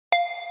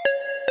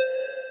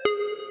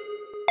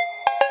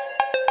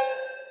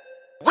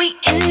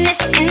in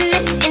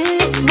this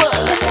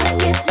world. Gotta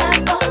get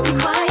loud, oh, be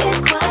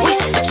quiet. We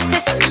switch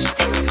this up.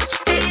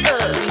 In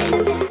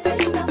this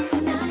bitch, no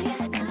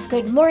denying.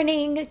 Good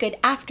morning, good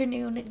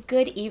afternoon,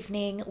 good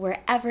evening,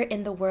 wherever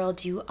in the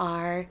world you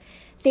are.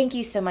 Thank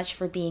you so much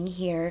for being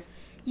here.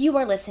 You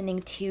are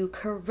listening to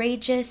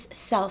Courageous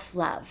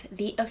Self-Love,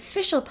 the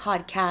official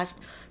podcast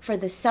for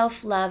the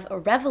self-love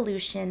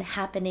revolution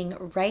happening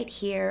right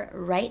here,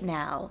 right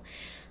now.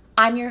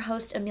 I'm your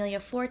host,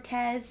 Amelia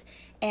Fortes,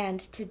 and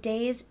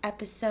today's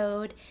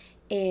episode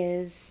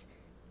is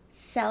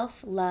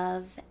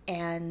self-love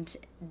and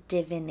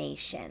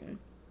divination.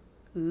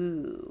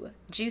 Ooh,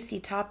 juicy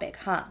topic,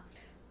 huh?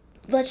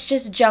 Let's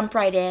just jump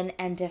right in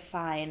and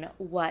define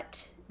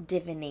what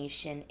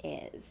divination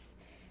is.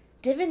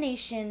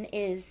 Divination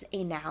is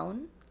a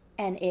noun,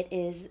 and it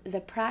is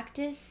the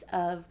practice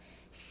of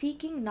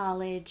seeking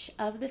knowledge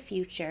of the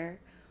future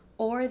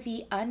or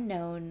the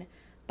unknown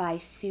by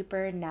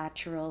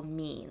supernatural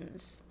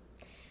means.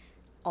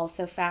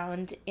 Also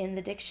found in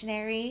the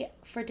dictionary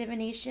for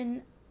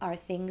divination are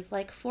things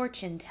like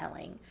fortune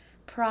telling,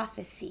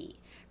 prophecy,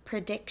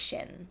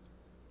 prediction.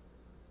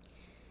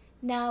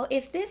 Now,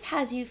 if this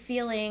has you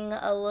feeling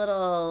a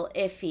little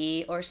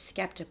iffy or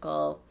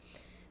skeptical,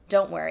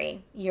 don't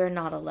worry, you're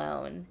not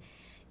alone.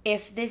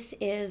 If this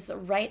is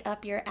right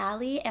up your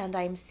alley and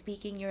I'm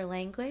speaking your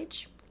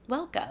language,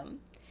 welcome.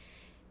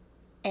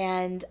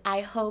 And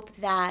I hope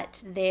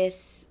that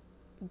this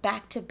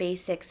back to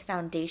basics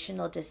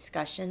foundational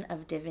discussion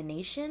of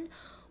divination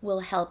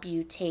will help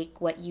you take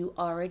what you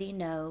already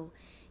know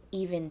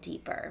even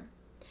deeper.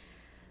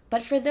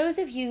 But for those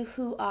of you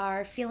who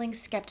are feeling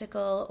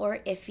skeptical or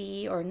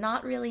iffy or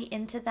not really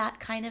into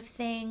that kind of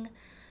thing,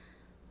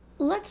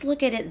 let's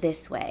look at it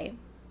this way.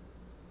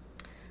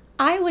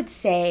 I would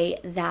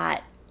say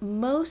that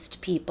most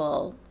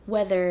people,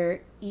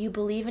 whether you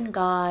believe in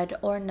God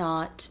or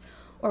not,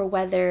 or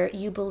whether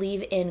you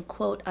believe in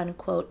quote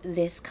unquote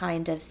this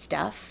kind of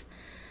stuff,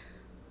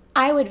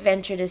 I would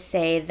venture to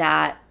say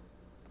that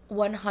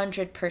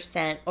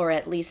 100% or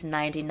at least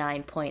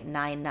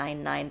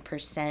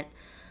 99.999%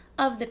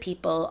 of the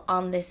people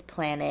on this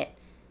planet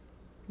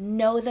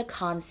know the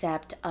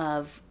concept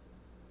of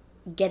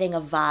getting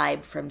a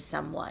vibe from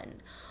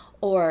someone,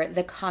 or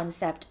the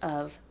concept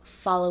of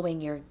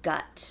following your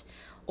gut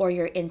or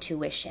your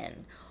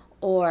intuition,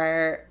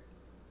 or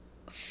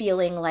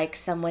feeling like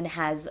someone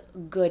has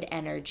good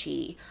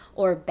energy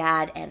or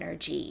bad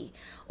energy,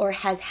 or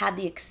has had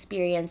the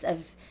experience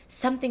of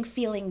something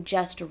feeling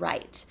just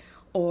right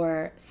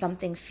or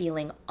something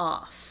feeling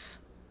off.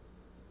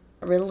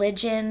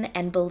 Religion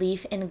and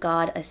belief in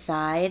God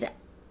aside,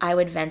 I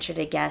would venture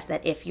to guess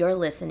that if you're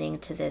listening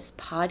to this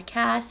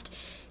podcast,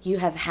 you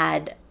have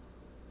had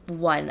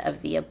one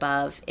of the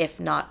above, if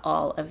not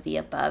all of the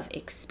above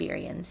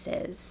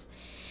experiences.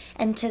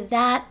 And to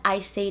that,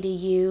 I say to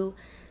you,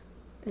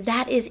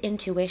 that is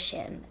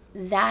intuition.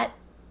 That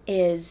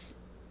is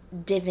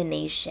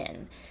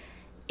divination.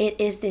 It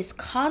is this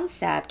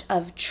concept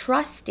of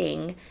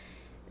trusting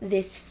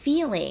this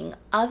feeling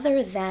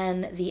other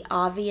than the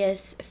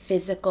obvious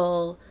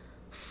physical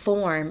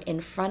form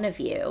in front of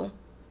you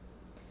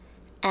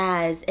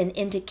as an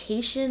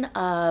indication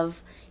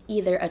of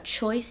either a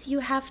choice you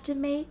have to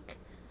make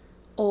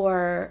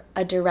or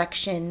a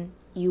direction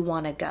you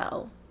want to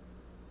go.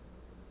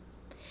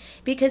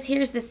 Because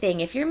here's the thing,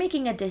 if you're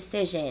making a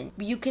decision,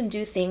 you can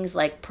do things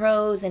like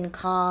pros and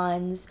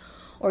cons,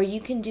 or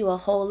you can do a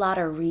whole lot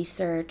of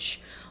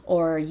research,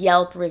 or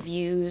Yelp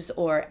reviews,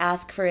 or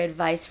ask for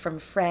advice from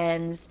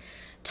friends,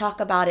 talk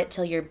about it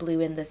till you're blue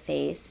in the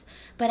face.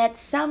 But at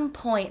some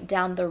point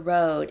down the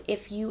road,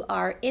 if you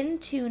are in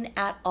tune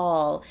at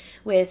all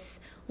with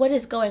what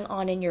is going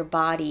on in your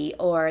body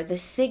or the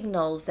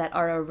signals that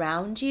are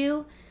around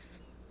you,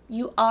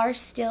 you are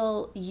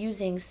still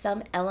using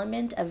some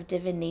element of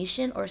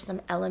divination or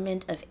some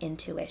element of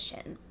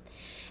intuition.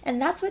 And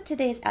that's what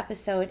today's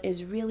episode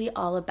is really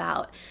all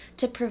about,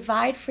 to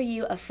provide for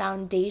you a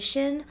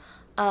foundation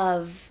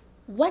of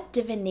what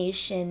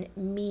divination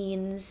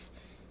means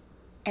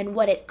and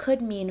what it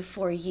could mean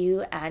for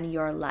you and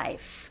your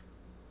life.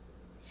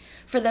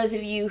 For those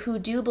of you who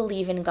do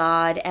believe in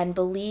God and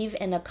believe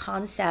in a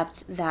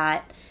concept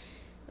that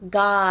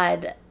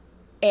God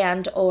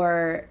and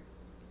or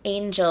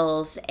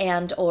angels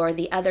and or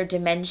the other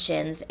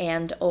dimensions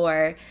and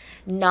or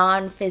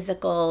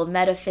non-physical,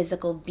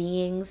 metaphysical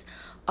beings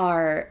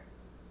are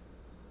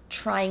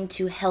trying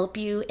to help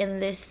you in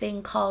this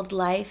thing called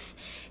life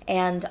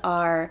and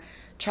are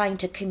trying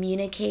to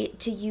communicate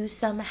to you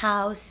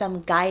somehow,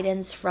 some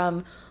guidance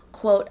from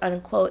quote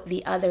unquote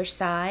the other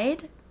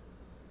side,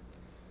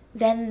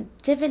 then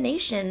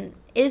divination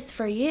is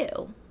for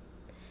you.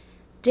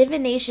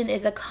 Divination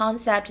is a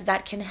concept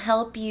that can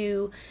help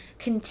you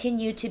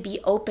continue to be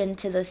open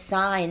to the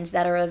signs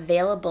that are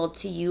available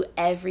to you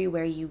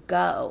everywhere you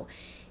go,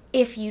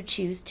 if you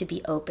choose to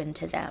be open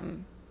to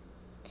them.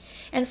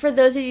 And for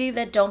those of you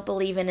that don't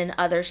believe in an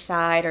other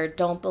side, or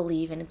don't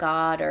believe in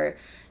God, or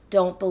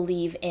don't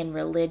believe in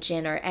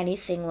religion or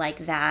anything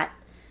like that,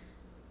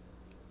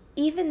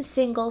 even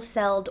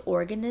single-celled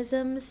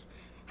organisms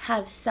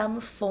have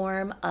some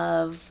form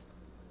of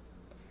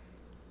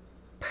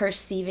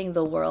perceiving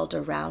the world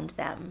around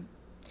them,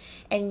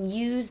 and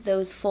use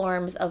those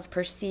forms of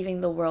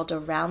perceiving the world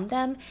around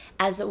them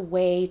as a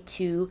way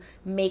to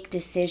make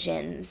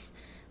decisions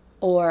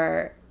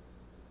or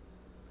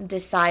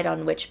decide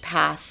on which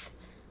path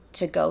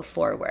to go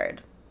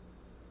forward.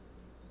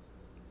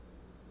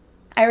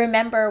 I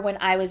remember when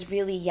I was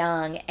really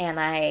young, and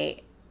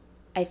I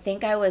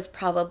think I was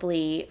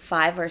probably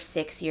 5 or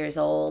 6 years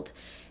old,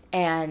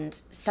 and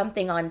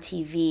something on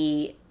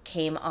TV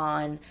came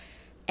on,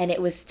 and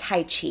it was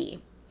Tai Chi.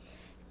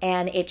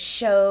 And it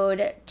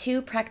showed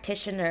two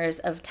practitioners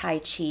of Tai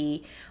Chi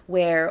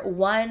where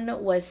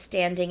one was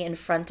standing in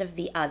front of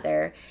the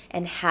other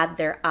and had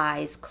their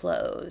eyes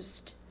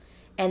closed.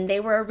 And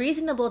they were a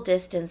reasonable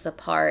distance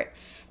apart,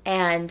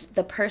 and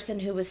the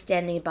person who was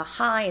standing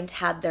behind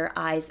had their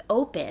eyes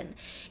open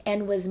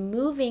and was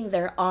moving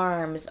their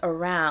arms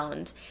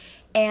around.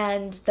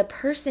 And the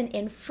person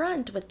in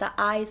front with the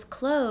eyes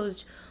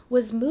closed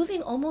was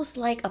moving almost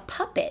like a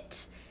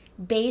puppet,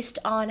 based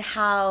on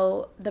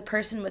how the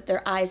person with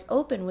their eyes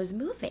open was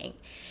moving.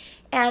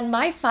 And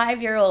my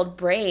 5-year-old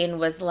brain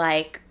was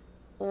like,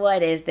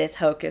 what is this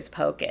hocus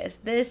pocus?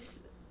 This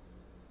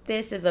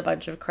is a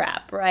bunch of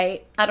crap,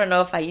 right? I don't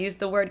know if I used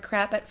the word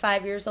crap at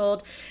 5 years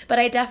old, but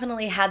I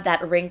definitely had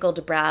that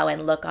wrinkled brow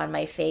and look on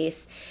my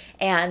face.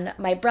 And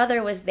my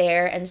brother was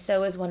there, and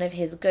so was one of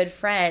his good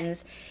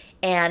friends.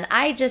 And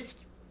I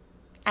just,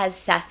 as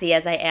sassy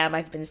as I am,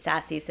 I've been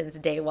sassy since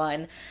day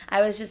one,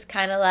 I was just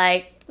kind of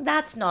like,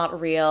 that's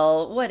not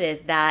real. What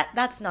is that?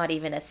 That's not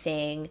even a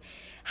thing.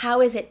 How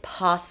is it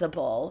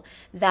possible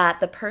that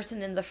the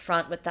person in the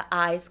front with the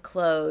eyes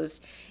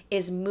closed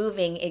is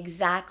moving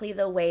exactly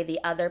the way the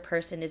other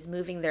person is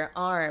moving their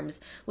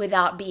arms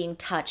without being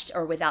touched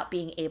or without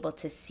being able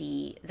to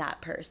see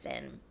that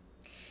person?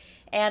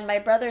 And my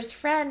brother's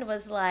friend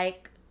was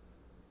like,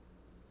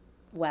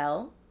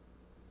 well,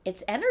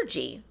 it's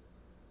energy.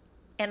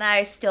 And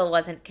I still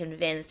wasn't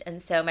convinced.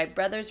 And so my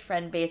brother's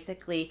friend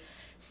basically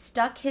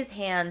stuck his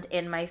hand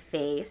in my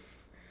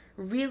face,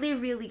 really,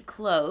 really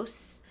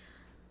close,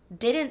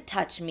 didn't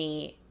touch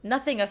me,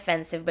 nothing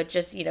offensive, but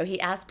just,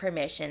 he asked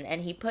permission,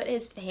 and he put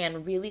his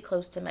hand really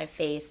close to my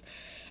face,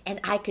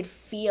 and I could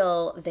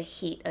feel the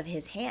heat of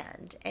his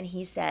hand. And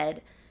he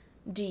said,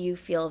 "Do you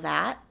feel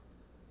that?"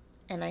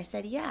 And I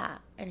said, "Yeah."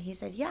 And he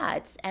said, "Yeah,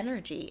 it's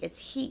energy,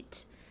 it's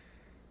heat."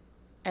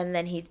 And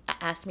then he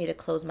asked me to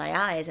close my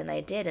eyes, and I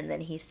did. And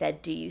then he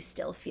said, "Do you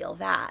still feel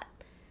that?"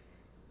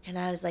 And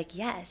I was like,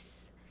 "Yes."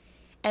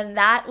 And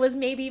that was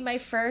maybe my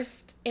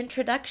first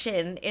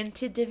introduction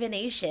into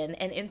divination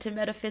and into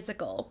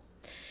metaphysical.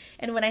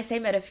 And when I say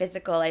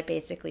metaphysical, I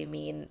basically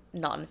mean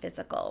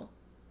non-physical.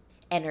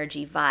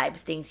 Energy, vibes,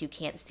 things you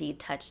can't see,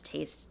 touch,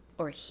 taste,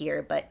 or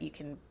hear, but you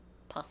can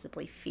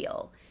possibly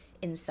feel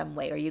in some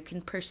way, or you can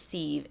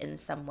perceive in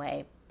some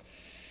way.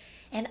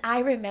 And I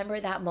remember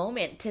that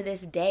moment to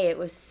this day. It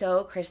was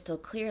so crystal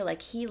clear.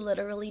 Like, he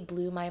literally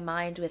blew my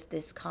mind with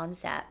this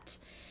concept.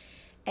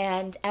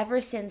 And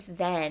ever since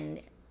then,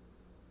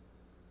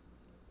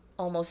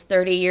 almost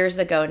 30 years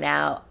ago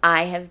now,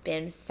 I have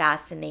been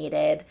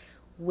fascinated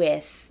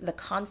with the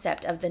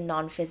concept of the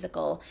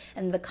non-physical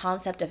and the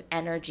concept of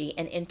energy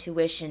and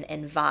intuition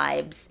and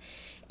vibes.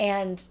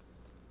 And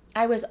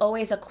I was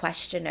always a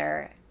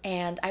questioner,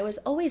 and I was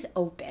always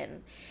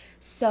open.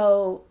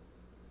 So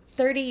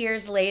 30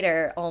 years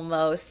later,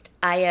 almost,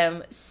 I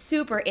am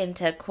super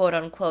into quote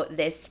unquote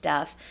this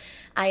stuff.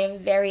 I am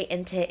very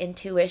into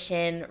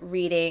intuition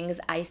readings.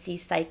 I see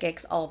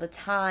psychics all the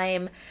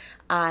time.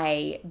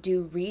 I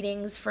do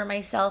readings for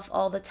myself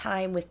all the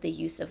time with the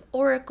use of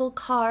oracle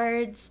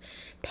cards,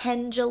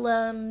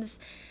 pendulums,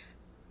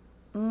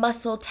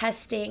 muscle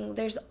testing.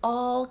 There's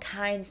all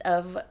kinds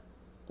of,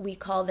 we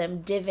call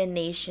them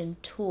divination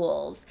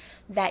tools,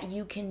 that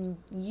you can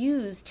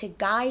use to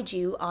guide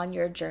you on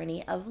your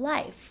journey of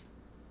life.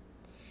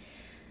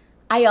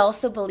 I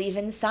also believe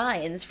in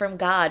signs from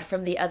God,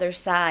 from the other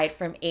side,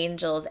 from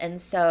angels.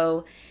 And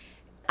so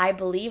I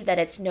believe that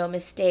it's no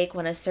mistake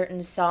when a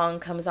certain song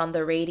comes on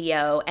the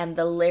radio and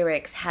the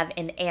lyrics have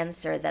an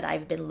answer that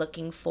I've been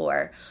looking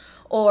for.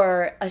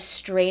 Or a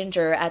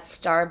stranger at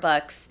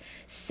Starbucks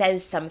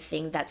says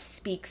something that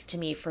speaks to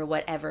me for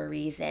whatever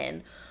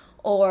reason.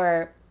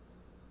 Or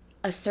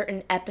a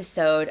certain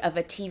episode of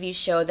a TV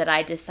show that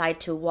I decide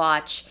to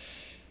watch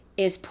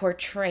is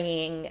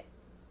portraying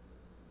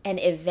an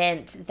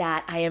event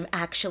that I am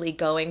actually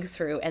going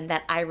through and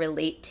that I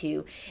relate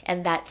to,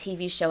 and that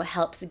TV show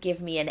helps give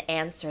me an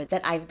answer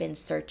that I've been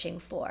searching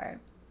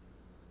for.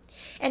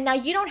 And now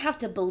you don't have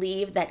to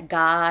believe that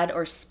God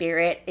or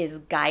spirit is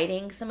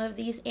guiding some of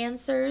these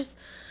answers,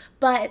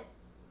 but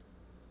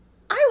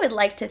I would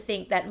like to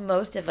think that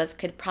most of us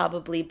could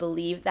probably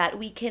believe that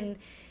we can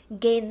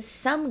gain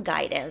some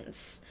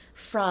guidance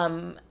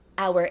from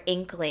our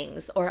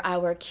inklings or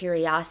our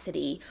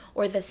curiosity,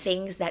 or the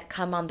things that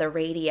come on the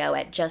radio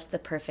at just the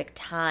perfect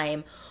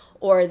time,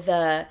 or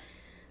the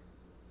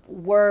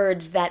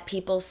words that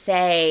people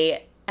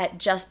say at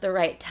just the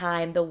right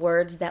time the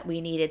words that we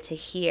needed to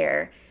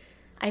hear.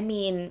 I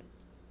mean,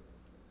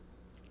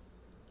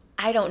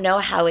 I don't know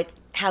how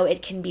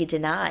it can be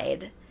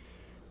denied.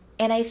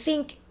 And I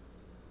think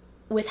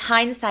with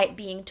hindsight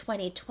being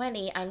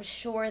 2020, I'm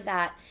sure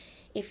that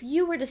if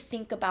you were to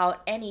think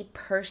about any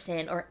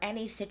person or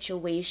any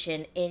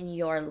situation in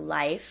your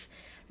life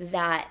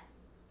that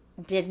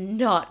did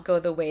not go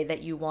the way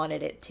that you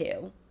wanted it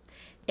to,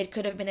 it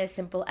could have been as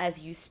simple as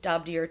you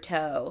stubbed your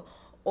toe,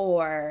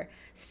 or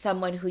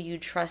someone who you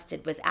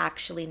trusted was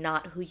actually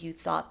not who you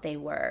thought they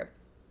were.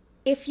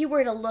 If you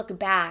were to look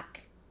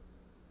back,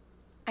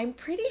 I'm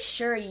pretty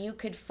sure you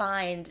could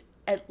find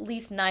at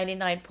least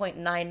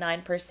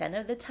 99.99%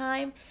 of the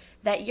time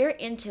that your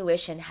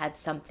intuition had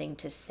something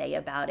to say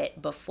about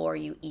it before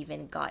you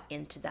even got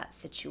into that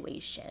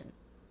situation.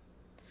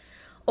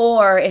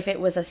 Or if it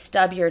was a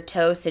stub your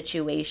toe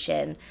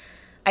situation,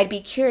 I'd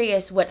be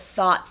curious what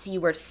thoughts you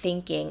were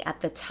thinking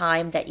at the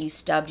time that you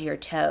stubbed your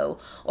toe,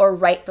 or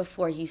right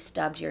before you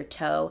stubbed your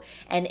toe,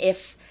 and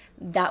if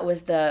that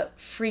was the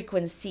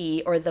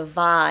frequency or the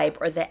vibe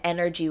or the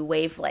energy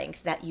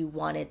wavelength that you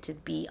wanted to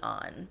be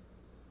on.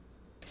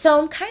 So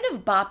I'm kind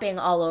of bopping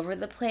all over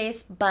the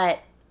place, but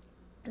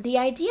the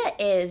idea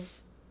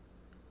is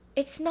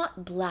it's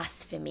not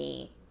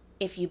blasphemy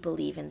if you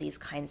believe in these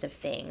kinds of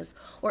things,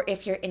 or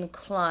if you're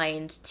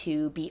inclined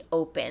to be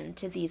open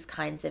to these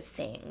kinds of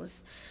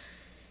things.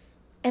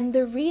 And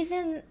the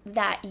reason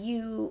that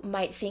you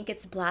might think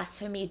it's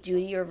blasphemy due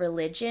to your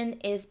religion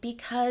is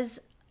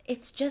because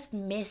it's just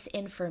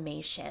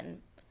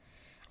misinformation.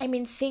 I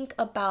mean, think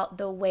about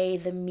the way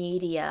the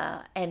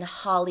media and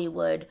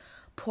Hollywood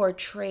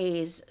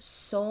portrays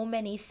so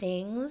many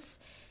things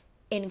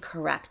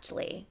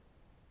incorrectly.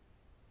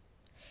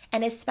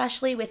 And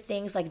especially with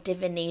things like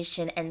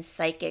divination and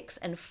psychics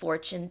and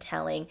fortune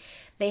telling,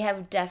 they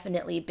have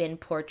definitely been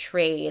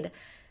portrayed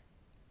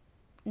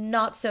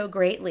not so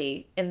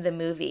greatly in the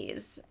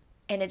movies.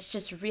 And it's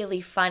just really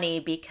funny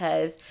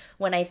because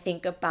when I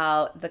think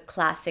about the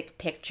classic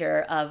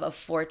picture of a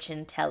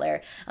fortune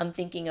teller, I'm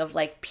thinking of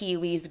like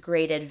Pee-wee's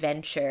Great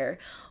Adventure,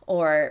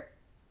 or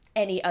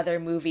any other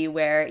movie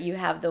where you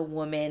have the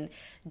woman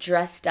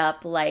dressed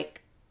up like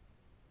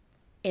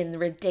in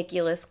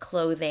ridiculous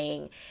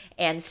clothing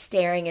and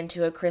staring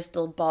into a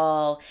crystal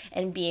ball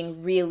and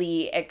being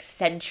really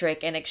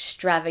eccentric and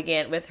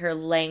extravagant with her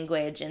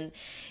language. And,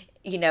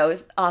 you know,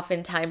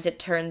 oftentimes it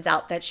turns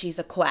out that she's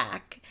a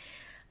quack.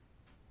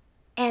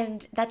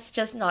 And that's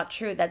just not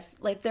true. That's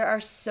like, there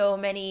are so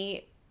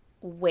many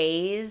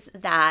ways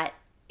that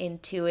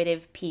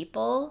intuitive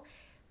people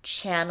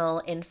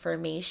channel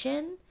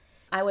information.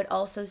 I would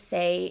also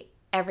say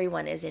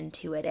everyone is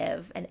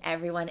intuitive and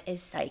everyone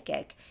is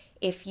psychic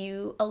if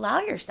you allow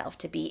yourself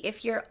to be,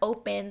 if you're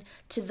open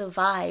to the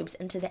vibes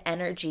and to the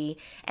energy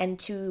and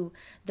to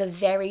the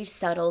very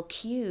subtle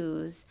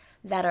cues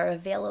that are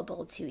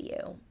available to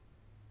you.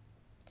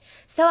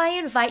 So I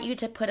invite you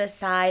to put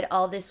aside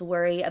all this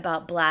worry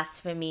about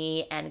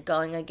blasphemy and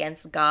going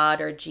against God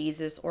or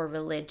Jesus or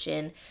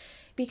religion,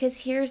 because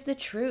here's the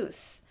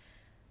truth.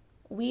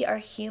 We are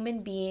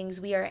human beings,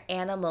 we are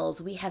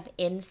animals, we have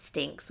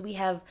instincts, we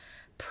have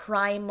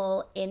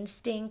primal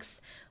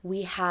instincts,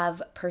 we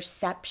have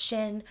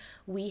perception,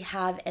 we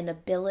have an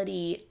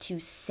ability to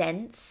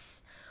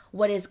sense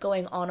what is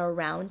going on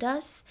around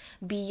us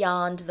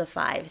beyond the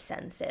five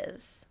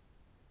senses.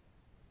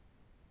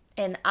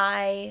 And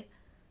I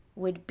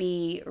would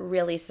be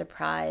really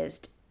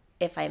surprised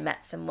if I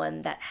met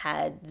someone that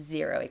had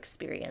zero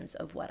experience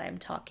of what I'm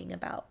talking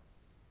about.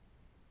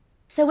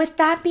 So with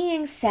that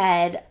being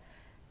said,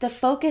 the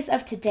focus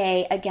of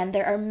today, again,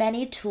 there are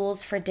many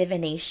tools for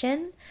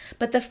divination,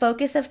 but the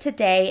focus of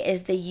today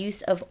is the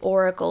use of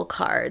oracle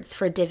cards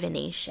for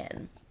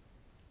divination.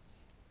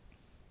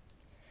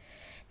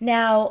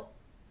 Now,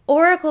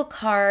 oracle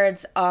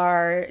cards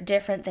are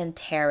different than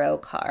tarot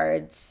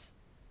cards,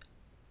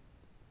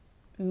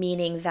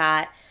 meaning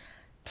that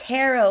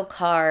tarot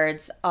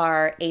cards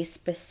are a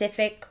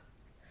specific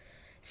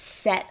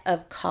set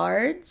of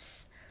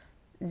cards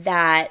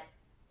that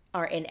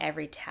are in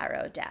every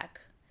tarot deck.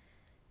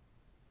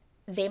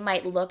 They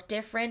might look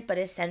different, but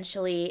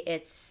essentially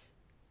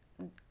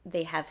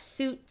they have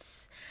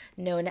suits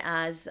known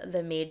as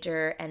the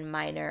major and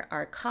minor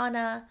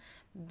arcana.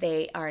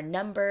 They are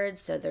numbered,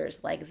 so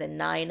there's like the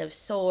 9 of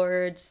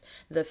swords,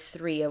 the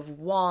 3 of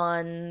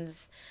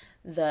wands,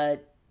 I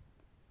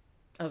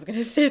was going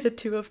to say the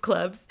 2 of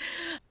clubs.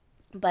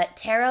 But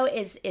tarot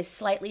is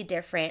slightly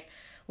different,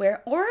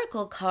 where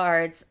oracle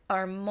cards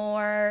are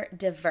more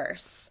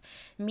diverse,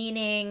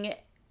 meaning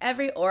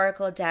every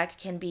oracle deck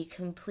can be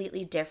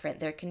completely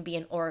different. There can be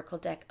an oracle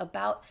deck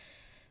about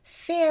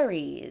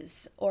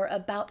fairies, or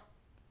about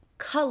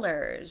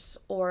colors,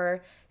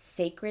 or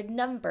sacred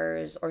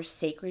numbers, or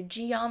sacred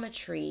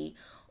geometry,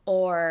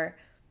 or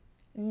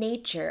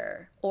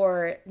nature,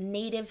 or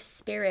native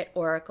spirit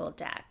oracle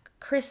deck,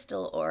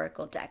 crystal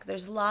oracle deck.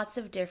 There's lots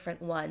of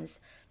different ones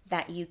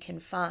that you can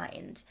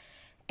find.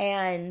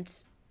 And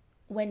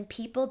when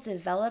people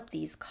develop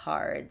these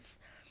cards,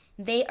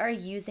 they are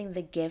using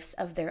the gifts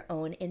of their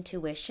own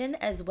intuition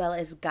as well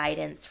as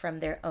guidance from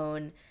their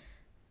own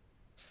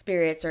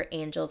spirits or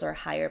angels or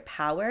higher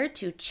power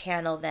to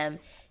channel them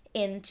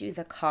into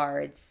the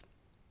cards,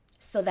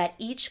 so that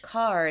each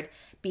card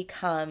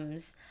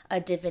becomes a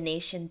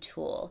divination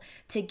tool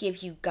to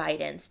give you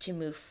guidance to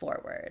move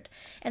forward.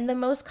 And the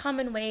most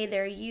common way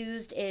they're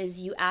used is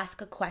you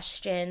ask a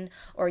question,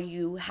 or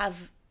you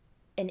have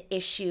an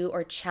issue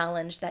or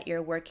challenge that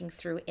you're working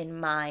through in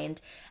mind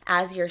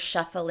as you're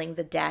shuffling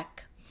the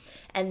deck,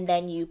 and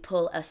then you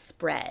pull a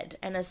spread.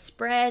 And a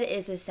spread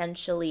is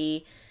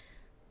essentially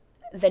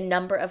the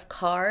number of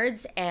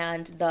cards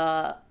and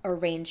the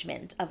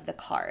arrangement of the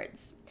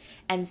cards.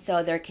 And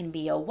so there can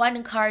be a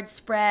 1-card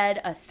spread,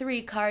 a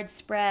 3-card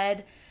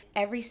spread.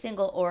 Every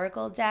single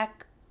Oracle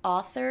deck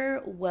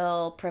author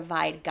will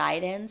provide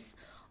guidance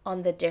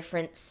on the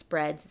different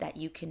spreads that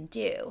you can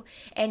do.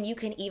 And you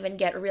can even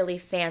get really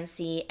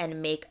fancy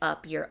and make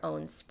up your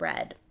own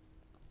spread.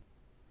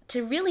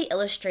 To really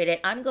illustrate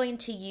it, I'm going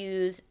to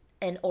use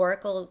an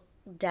Oracle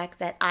deck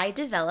that I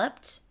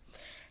developed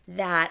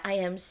that I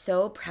am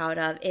so proud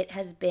of. It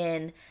has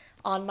been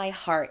on my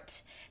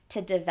heart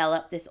to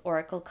develop this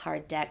Oracle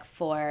card deck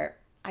for,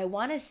 I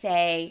want to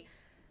say,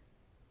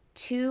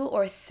 2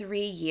 or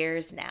 3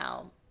 years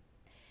now.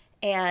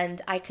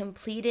 And I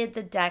completed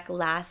the deck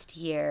last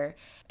year,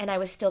 and I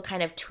was still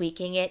kind of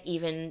tweaking it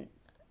even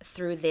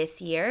through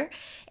this year.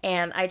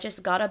 And I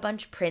just got a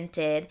bunch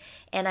printed,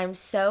 and I'm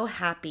so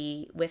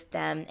happy with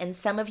them. And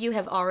some of you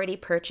have already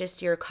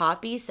purchased your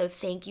copy, so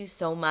thank you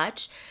so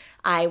much.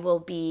 I will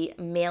be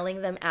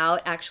mailing them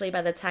out. Actually,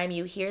 by the time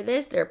you hear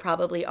this, they're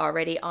probably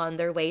already on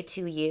their way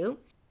to you.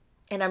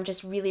 And I'm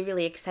just really,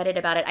 really excited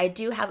about it. I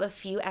do have a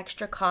few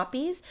extra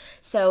copies,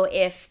 so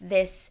if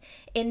this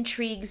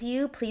intrigues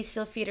you, please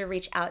feel free to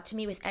reach out to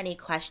me with any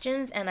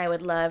questions, and I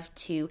would love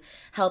to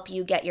help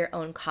you get your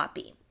own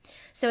copy.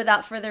 So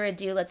without further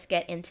ado, let's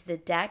get into the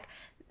deck.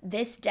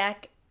 This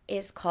deck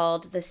is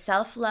called the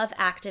Self-Love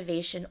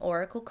Activation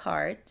Oracle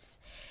Cards,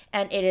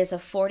 and it is a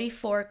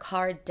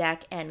 44-card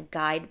deck and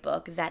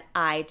guidebook that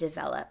I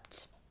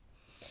developed.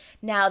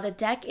 Now, the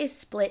deck is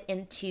split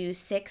into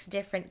 6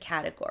 different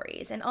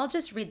categories, and I'll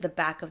just read the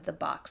back of the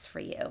box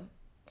for you.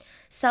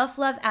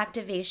 Self-Love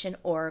Activation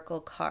Oracle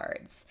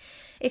Cards.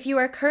 If you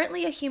are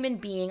currently a human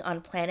being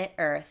on planet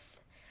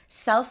Earth,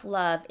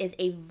 self-love is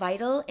a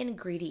vital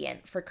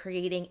ingredient for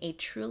creating a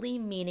truly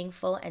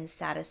meaningful and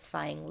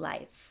satisfying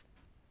life.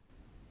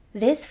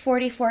 This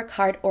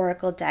 44-card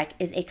Oracle deck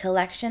is a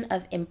collection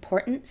of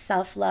important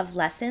self-love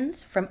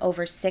lessons from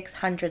over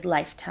 600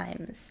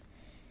 lifetimes.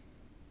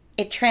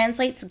 It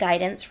translates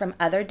guidance from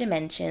other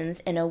dimensions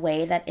in a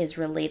way that is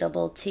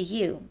relatable to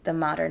you, the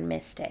modern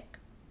mystic.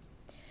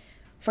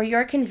 For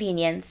your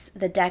convenience,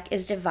 the deck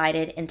is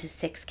divided into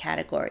 6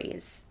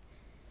 categories.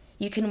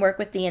 You can work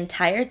with the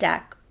entire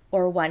deck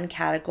or one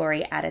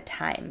category at a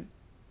time.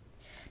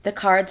 The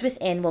cards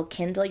within will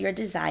kindle your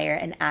desire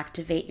and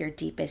activate your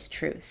deepest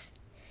truth.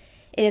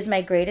 It is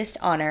my greatest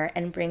honor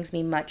and brings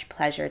me much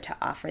pleasure to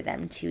offer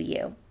them to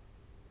you.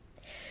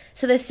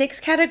 So the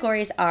 6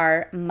 categories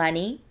are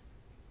money,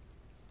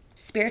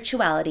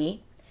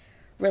 spirituality,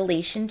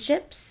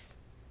 relationships,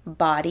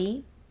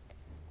 body,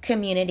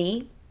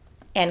 community,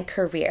 and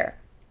career.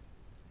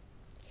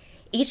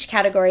 Each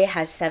category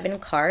has 7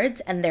 cards,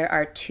 and there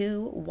are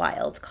 2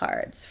 wild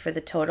cards for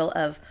the total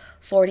of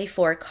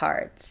 44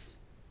 cards.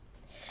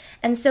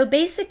 And so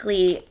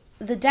basically,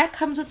 the deck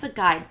comes with a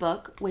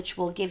guidebook, which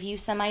will give you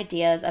some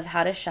ideas of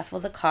how to shuffle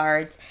the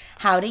cards,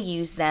 how to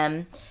use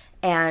them,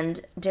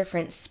 and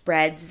different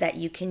spreads that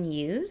you can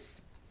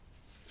use.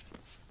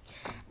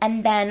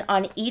 And then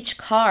on each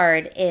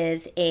card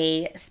is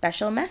a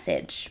special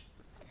message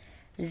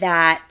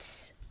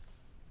that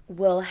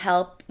will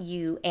help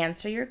you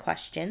answer your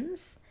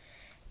questions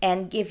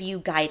and give you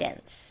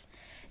guidance.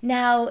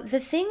 Now, the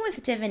thing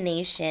with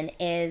divination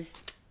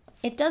is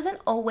it doesn't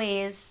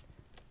always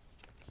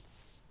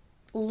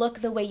look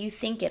the way you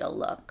think it'll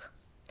look.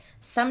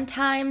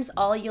 Sometimes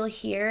all you'll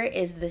hear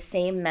is the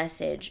same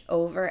message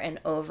over and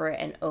over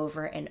and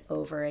over and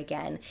over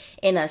again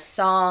in a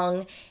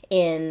song,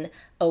 in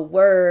a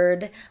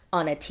word,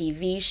 on a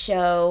TV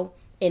show,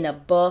 in a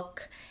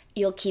book.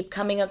 You'll keep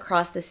coming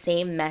across the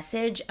same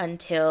message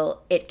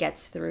until it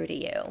gets through to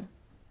you.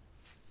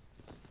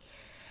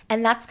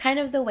 And that's kind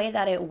of the way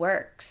that it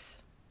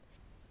works.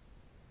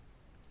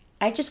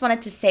 I just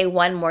wanted to say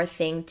one more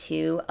thing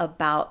too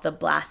about the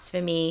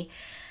blasphemy.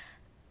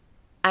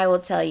 I will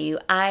tell you,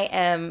 I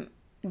am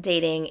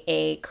dating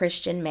a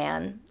Christian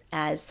man,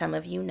 as some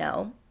of you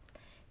know,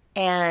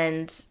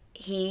 and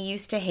he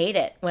used to hate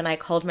it when I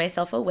called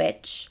myself a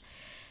witch,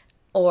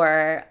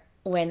 or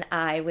when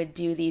I would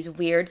do these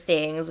weird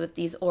things with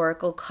these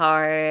oracle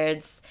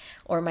cards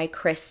or my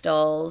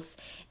crystals.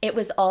 It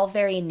was all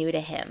very new to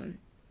him.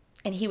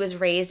 And he was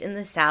raised in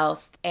the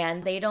South,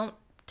 and they don't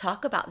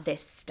talk about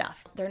this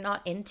stuff. They're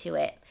not into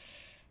it.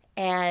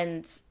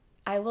 And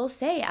I will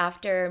say,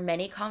 after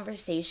many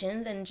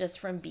conversations and just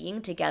from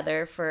being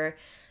together for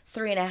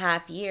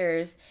 3.5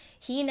 years,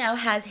 he now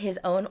has his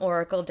own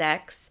oracle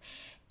decks,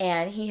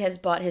 and he has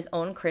bought his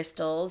own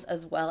crystals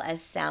as well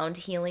as sound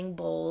healing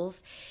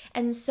bowls.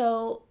 And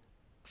so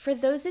for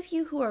those of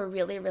you who are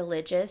really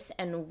religious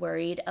and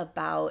worried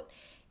about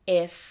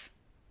if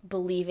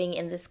believing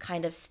in this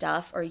kind of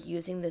stuff or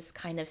using this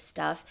kind of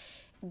stuff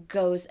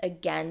goes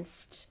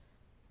against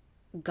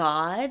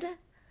God,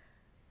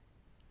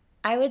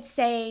 I would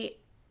say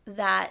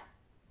that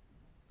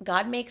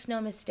God makes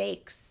no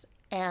mistakes,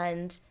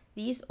 and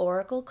these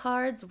oracle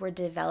cards were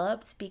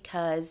developed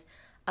because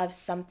of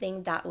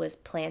something that was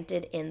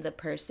planted in the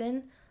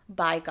person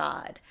by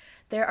God.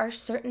 There are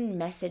certain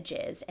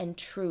messages and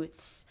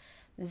truths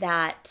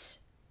that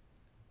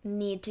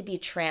need to be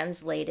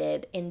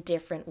translated in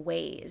different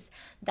ways.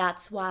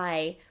 That's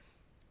why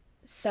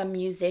some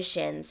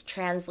musicians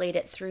translate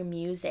it through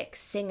music,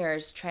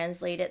 singers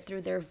translate it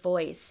through their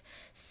voice,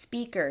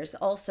 speakers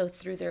also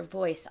through their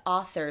voice,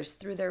 authors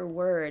through their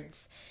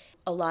words.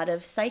 A lot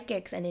of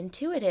psychics and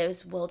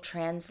intuitives will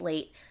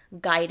translate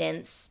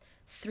guidance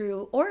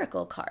through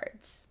oracle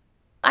cards.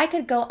 I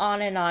could go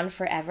on and on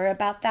forever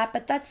about that,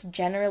 but that's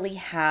generally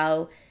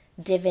how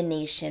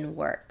divination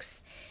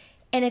works.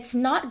 And it's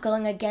not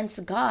going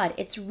against God.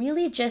 It's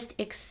really just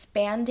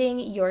expanding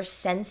your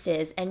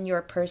senses and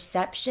your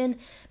perception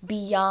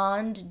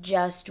beyond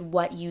just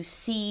what you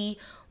see,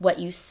 what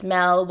you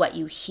smell, what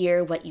you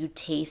hear, what you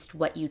taste,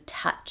 what you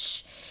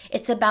touch.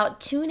 It's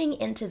about tuning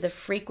into the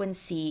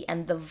frequency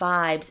and the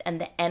vibes and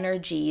the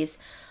energies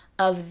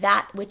of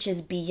that which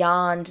is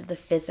beyond the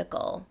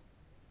physical.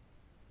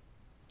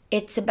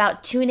 It's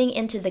about tuning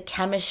into the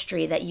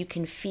chemistry that you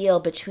can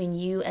feel between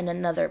you and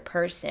another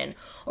person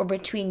or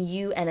between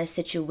you and a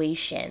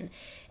situation,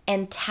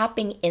 and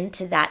tapping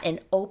into that and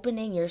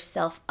opening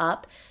yourself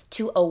up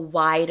to a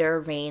wider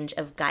range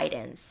of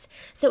guidance.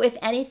 So if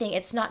anything,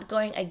 it's not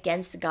going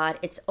against God,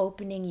 it's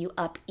opening you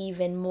up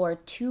even more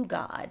to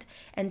God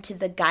and to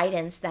the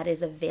guidance that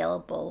is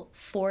available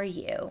for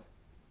you.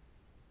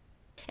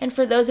 And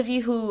for those of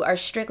you who are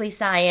strictly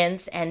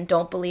science and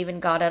don't believe in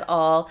God at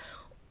all,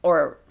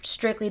 or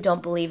strictly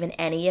don't believe in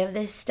any of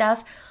this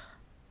stuff,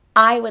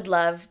 I would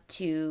love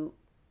to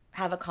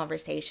have a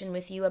conversation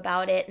with you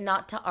about it,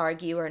 not to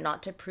argue or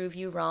not to prove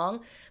you wrong,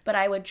 but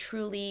I would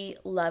truly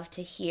love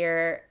to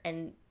hear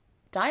and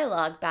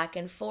dialogue back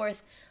and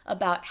forth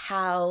about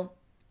how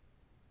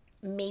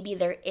maybe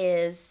there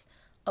is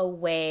a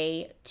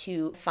way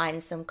to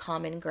find some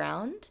common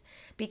ground,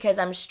 because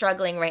I'm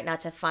struggling right now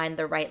to find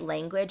the right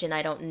language, and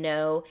I don't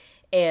know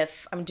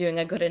if I'm doing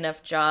a good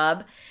enough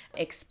job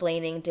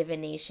explaining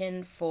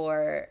divination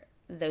for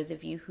those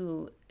of you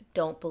who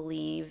don't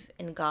believe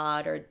in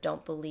God or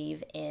don't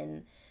believe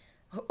in,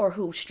 or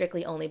who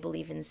strictly only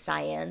believe in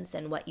science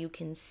and what you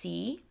can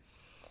see.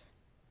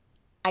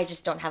 I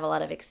just don't have a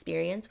lot of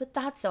experience with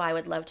that, so I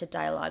would love to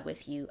dialogue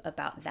with you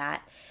about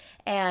that.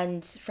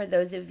 And for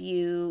those of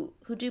you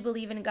who do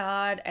believe in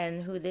God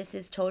and who this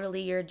is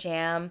totally your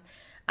jam,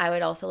 I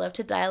would also love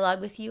to dialogue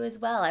with you as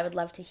well. I would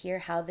love to hear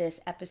how this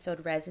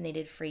episode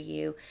resonated for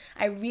you.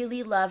 I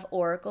really love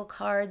oracle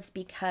cards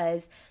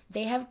because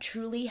they have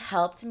truly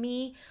helped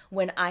me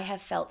when I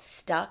have felt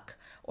stuck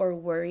or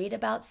worried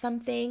about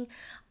something.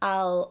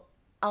 I'll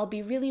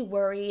be really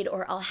worried,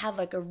 or I'll have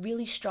like a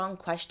really strong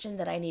question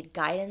that I need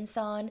guidance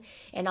on,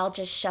 and I'll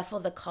just shuffle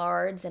the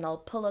cards and I'll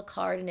pull a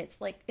card, and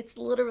it's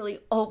literally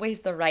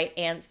always the right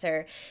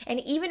answer. And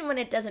even when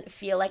it doesn't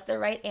feel like the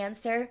right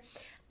answer,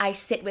 I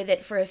sit with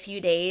it for a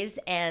few days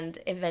and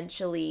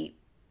eventually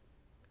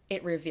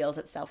it reveals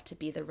itself to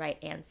be the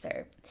right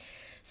answer.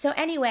 So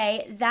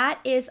anyway, that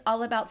is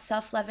all about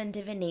self-love and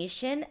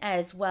divination,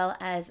 as well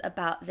as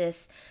about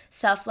this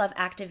self-love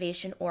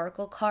activation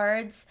oracle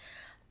cards.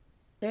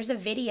 There's a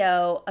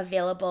video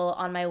available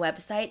on my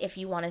website if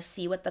you want to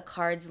see what the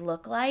cards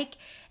look like.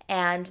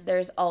 And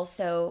there's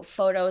also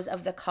photos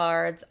of the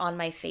cards on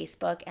my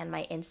Facebook and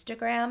my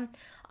Instagram.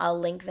 I'll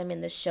link them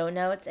in the show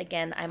notes.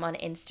 Again, I'm on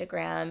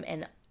Instagram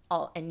and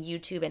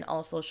YouTube and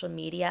all social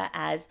media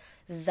as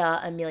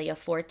The Amelia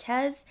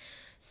Fortes.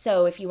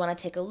 So if you want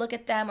to take a look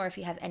at them, or if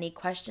you have any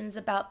questions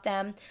about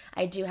them,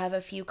 I do have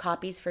a few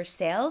copies for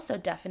sale, so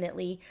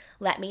definitely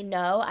let me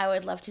know. I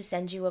would love to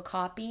send you a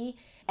copy.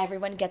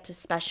 Everyone gets a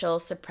special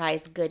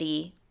surprise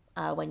goodie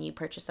when you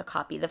purchase a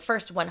copy, the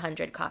first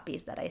 100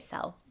 copies that I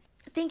sell.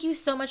 Thank you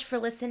so much for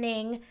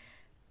listening.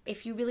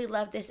 If you really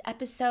love this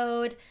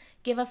episode,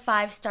 give a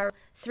 5-star,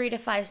 3 to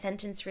 5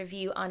 sentence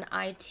review on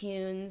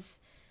iTunes.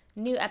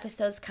 New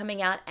episodes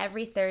coming out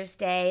every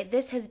Thursday.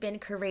 This has been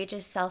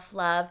Courageous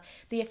Self-Love,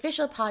 the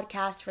official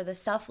podcast for the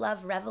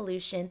self-love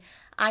revolution.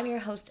 I'm your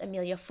host,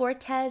 Amelia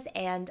Fortes,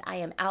 and I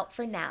am out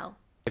for now.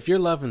 If you're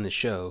loving the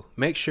show,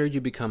 make sure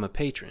you become a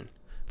patron.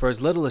 For as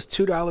little as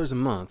 $2 a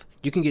month,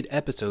 you can get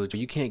episodes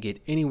you can't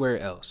get anywhere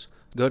else.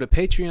 Go to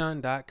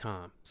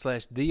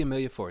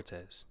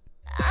patreon.com/TheAmeliaFortes.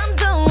 I'm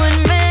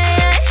doing me.